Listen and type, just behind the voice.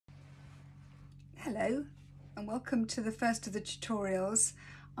Hello and welcome to the first of the tutorials.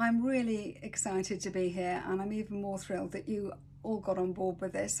 I'm really excited to be here, and I'm even more thrilled that you all got on board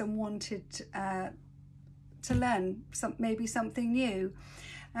with this and wanted to learn maybe something new.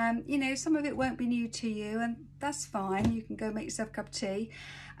 You know, some of it won't be new to you, and that's fine. You can go make yourself a cup of tea.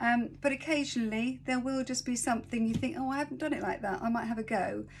 But occasionally there will just be something you think, oh, I haven't done it like that, I might have a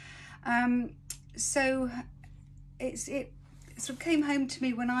go. So it sort of came home to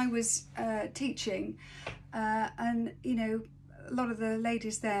me when I was teaching, and you know, a lot of the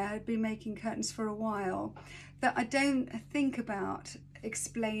ladies there had been making curtains for a while, that I don't think about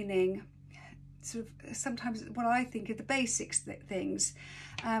explaining sort of sometimes what I think are the basics things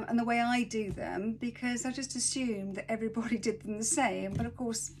and the way I do them, because I just assumed that everybody did them the same. But of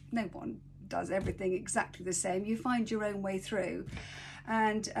course no one does everything exactly the same. You find your own way through,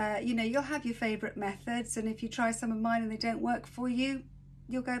 and you know, you'll have your favourite methods, and if you try some of mine and they don't work for you,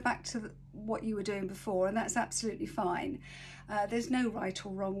 you'll go back to what you were doing before, and that's absolutely fine. There's no right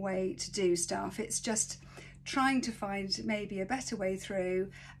or wrong way to do stuff. It's just trying to find maybe a better way through,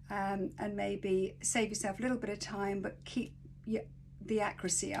 and maybe save yourself a little bit of time but keep the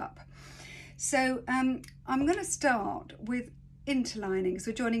accuracy up. So I'm going to start with interlinings.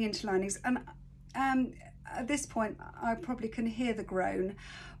 We're joining interlinings, and at this point I probably can hear the groan,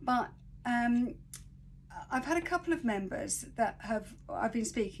 but I've had a couple of members that I've been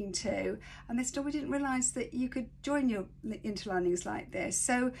speaking to, and they still didn't realise that you could join your interlinings like this.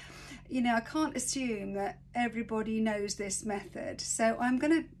 So, you know, I can't assume that everybody knows this method. So I'm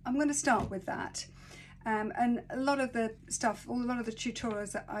gonna start with that, and a lot of the stuff, a lot of the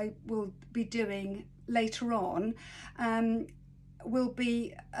tutorials that I will be doing later on, will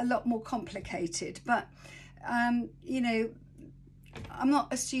be a lot more complicated. But you know, I'm not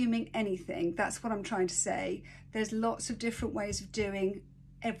assuming anything. That's what I'm trying to say. There's lots of different ways of doing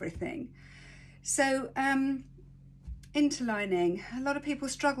everything. So interlining, a lot of people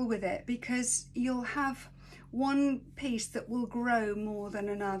struggle with it because you'll have one piece that will grow more than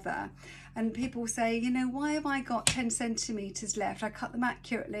another, and people say, you know, why have I got 10 centimeters left? I cut them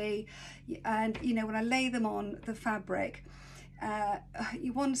accurately, and you know, when I lay them on the fabric,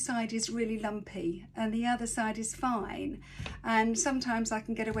 one side is really lumpy and the other side is fine, and sometimes I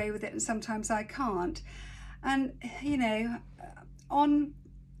can get away with it and sometimes I can't. And you know, on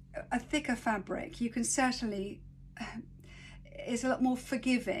a thicker fabric you can certainly, it's a lot more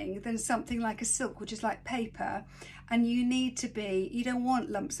forgiving than something like a silk, which is like paper, and you don't want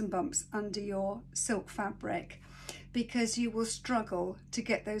lumps and bumps under your silk fabric, because you will struggle to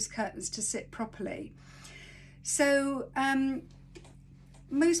get those curtains to sit properly. So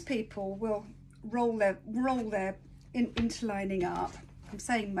most people will roll their interlining up. I'm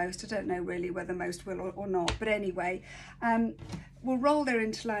saying most, I don't know really whether most will or not, but anyway, will roll their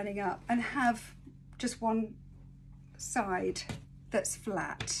interlining up and have just one side that's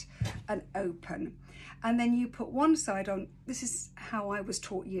flat and open, and then you put one side on. This is how I was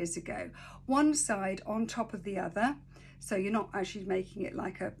taught years ago, one side on top of the other, so you're not actually making it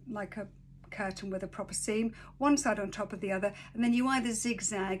like a curtain with a proper seam, one side on top of the other, and then you either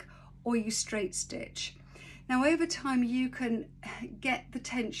zigzag or you straight stitch. Now over time you can get the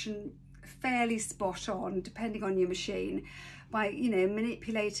tension fairly spot on depending on your machine by, you know,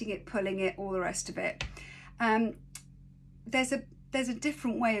 manipulating it, pulling it, all the rest of it. There's a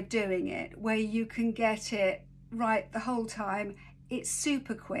different way of doing it where you can get it right the whole time. It's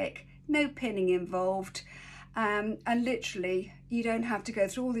super quick, no pinning involved. And literally you don't have to go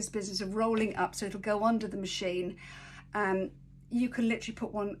through all this business of rolling up so it'll go under the machine. You can literally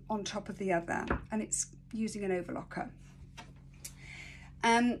put one on top of the other, and it's using an overlocker.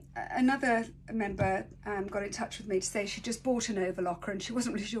 Another member got in touch with me to say she just bought an overlocker and she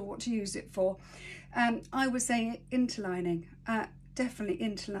wasn't really sure what to use it for. I was saying interlining, definitely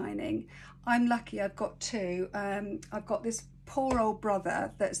interlining. I'm lucky I've got two. I've got this poor old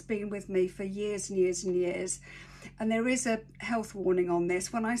brother that's been with me for years and years and years, and there is a health warning on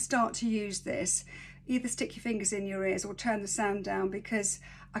this. When I start to use this, either stick your fingers in your ears or turn the sound down, because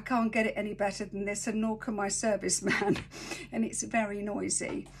I can't get it any better than this, and nor can my serviceman, and it's very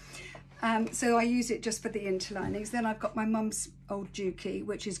noisy. So I use it just for the interlinings. Then I've got my mum's old Dukey,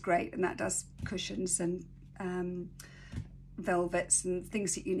 which is great, and that does cushions and velvets and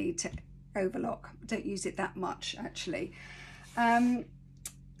things that you need to overlock. I don't use it that much actually.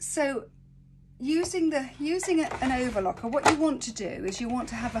 So using an overlocker, what you want to do is you want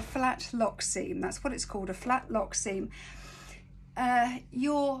to have a flat lock seam. That's what it's called, a flat lock seam.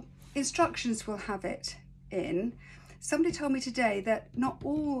 Your instructions will have it in. Somebody told me today that not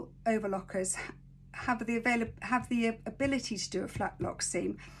all overlockers have the ability to do a flat lock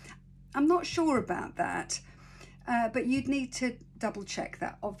seam. I'm not sure about that, but you'd need to double check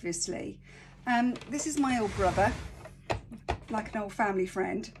that, obviously. This is my old brother, like an old family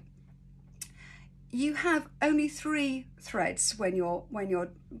friend. You have only 3 threads when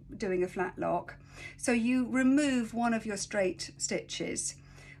you're doing a flat lock. So you remove one of your straight stitches,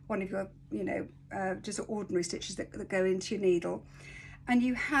 one of your, you know, just ordinary stitches that go into your needle, and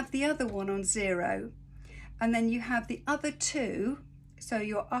you have the other one on 0, and then you have the other 2, so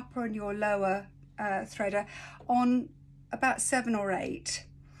your upper and your lower threader, on about 7 or 8.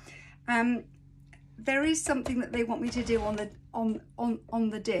 There is something that they want me to do on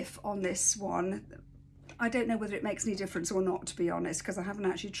the diff on this one. I don't know whether it makes any difference or not, to be honest, because I haven't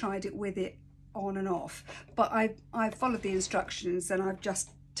actually tried it with it on and off. But I've followed the instructions and I've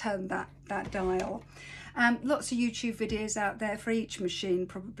just turned that dial. Lots of YouTube videos out there for each machine,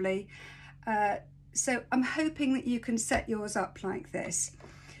 probably. So I'm hoping that you can set yours up like this.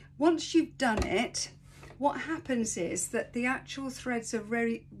 Once you've done it, what happens is that the actual threads are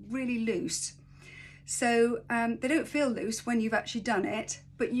really loose. So they don't feel loose when you've actually done it,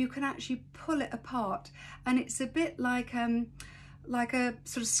 but you can actually pull it apart, and it's a bit like a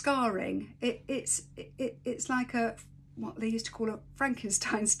sort of scarring. It's like what they used to call a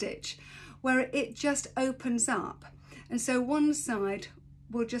Frankenstein stitch, where it just opens up, and so one side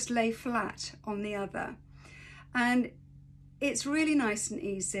will just lay flat on the other, and it's really nice and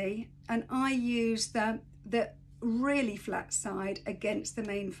easy. And I use the really flat side against the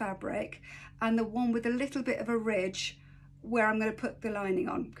main fabric, and the one with a little bit of a ridge where I'm going to put the lining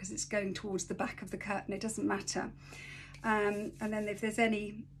on, because it's going towards the back of the curtain. It doesn't matter. And then if there's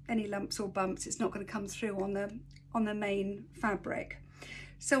any lumps or bumps, it's not going to come through on the main fabric.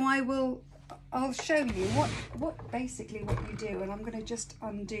 So I'll show you basically what you do, and I'm going to just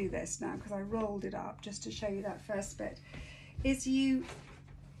undo this now because I rolled it up just to show you that first bit. Is you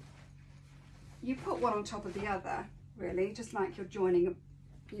put one on top of the other, really, just like you're joining,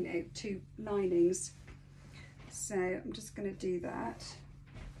 you know, 2 linings. So I'm just going to do that.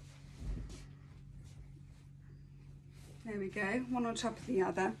 There we go, one on top of the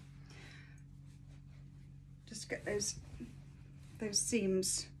other. Just get those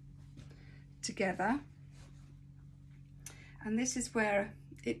seams together. And this is where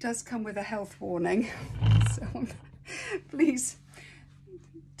it does come with a health warning. So please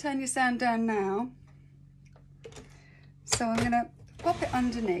turn your sound down now. So I'm going to pop it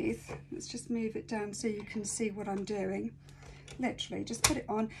underneath. Let's just move it down so you can see what I'm doing. Literally, just put it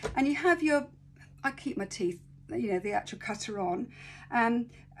on, and you have your, I keep my teeth, you know, the actual cutter on, and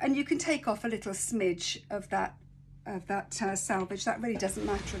you can take off a little smidge of that salvage. That really doesn't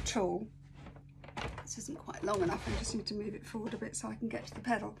matter at all. This isn't quite long enough. I just need to move it forward a bit so I can get to the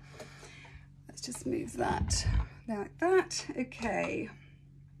pedal. Let's just move that like that. Okay,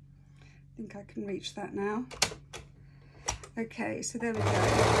 I think I can reach that now. Okay, so there we go.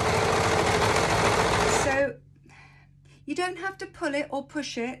 So you don't have to pull it or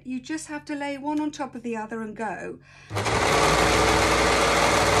push it, you just have to lay one on top of the other and go.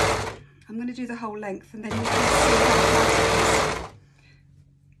 I'm going to do the whole length and then you can see how flat it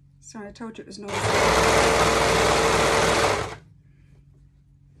is. Sorry, I told you it was noisy.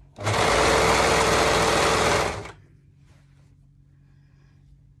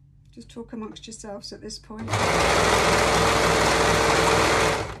 Just talk amongst yourselves at this point.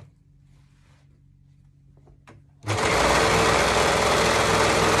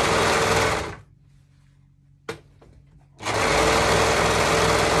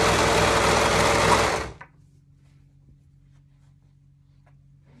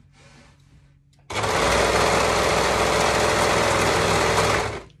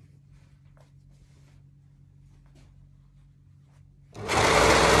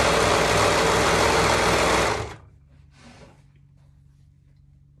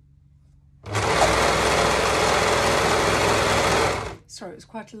 Sorry, it was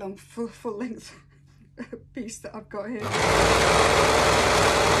quite a long full length piece that I've got here.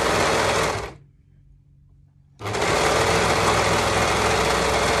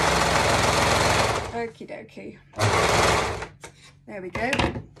 Okie dokie. There we go.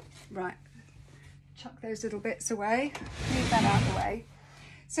 Right, chuck those little bits away, leave that out of the way.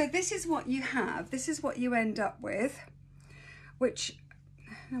 So this is what you have, this is what you end up with, which,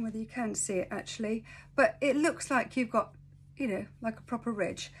 I don't know whether you can see it actually, but it looks like you've got, you know, like a proper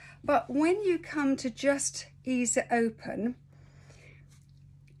ridge. But when you come to just ease it open,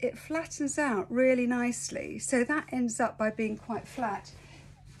 it flattens out really nicely. So that ends up by being quite flat.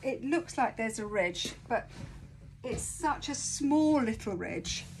 It looks like there's a ridge, but it's such a small little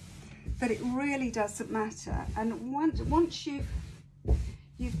ridge that it really doesn't matter. And once you've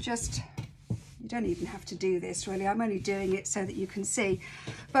you don't even have to do this really. I'm only doing it so that you can see,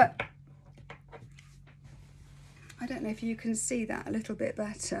 but I don't know if you can see that a little bit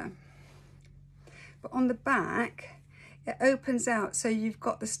better. But on the back, it opens out, so you've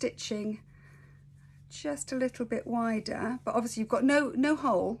got the stitching just a little bit wider, but obviously you've got no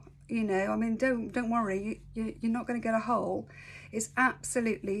hole, you know. I mean, don't worry, you're not going to get a hole. It's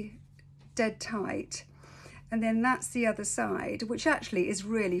absolutely dead tight. And then that's the other side, which actually is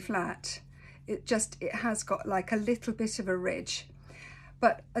really flat. It has got like a little bit of a ridge,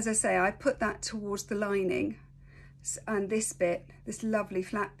 but as I say, I put that towards the lining, and this bit, this lovely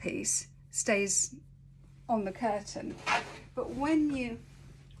flat piece, stays on the curtain. But when you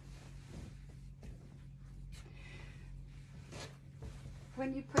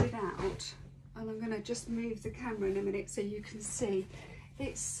put it out, and I'm going to just move the camera in a minute so you can see,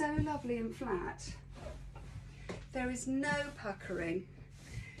 it's so lovely and flat. There is no puckering.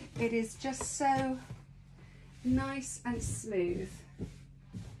 It is just so nice and smooth.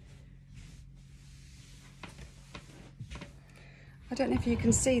 I don't know if you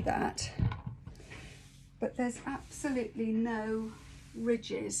can see that, but there's absolutely no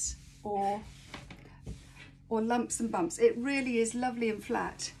ridges or lumps and bumps. It really is lovely and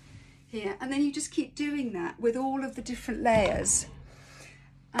flat here. And then you just keep doing that with all of the different layers,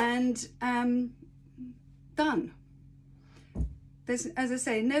 and done. There's, as I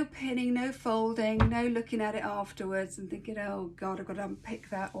say, no pinning, no folding, no looking at it afterwards and thinking, oh God, I've got to unpick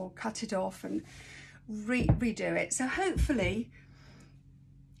that or cut it off and redo it. So hopefully,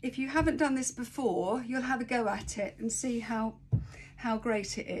 if you haven't done this before, you'll have a go at it and see how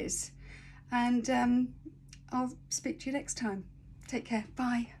great it is. And I'll speak to you next time. Take care.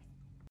 Bye.